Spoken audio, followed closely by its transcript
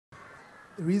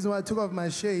The reason why I took off my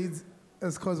shades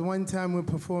is because one time we were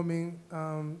performing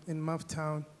in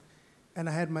Mufftown, and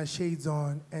I had my shades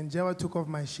on, and Jabba took off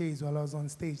my shades while I was on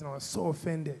stage, and I was so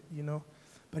offended, you know?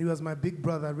 But he was my big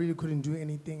brother, I really couldn't do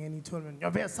anything, and he told me,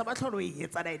 Nyovest,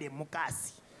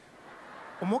 Mukasi.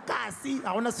 Mukasi,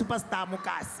 I want a superstar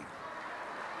Mukasi.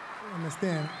 You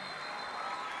understand?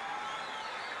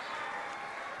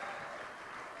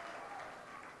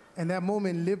 And that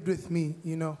moment lived with me,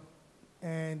 you know?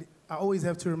 And I always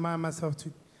have to remind myself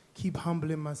to keep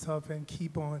humbling myself and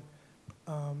keep on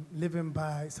living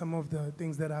by some of the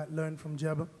things that I learned from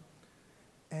Jabba.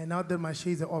 And now that my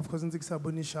shades are off, because I'm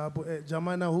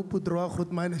Jamana, who put Roa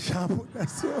Khutmane Shabu,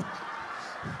 that's all.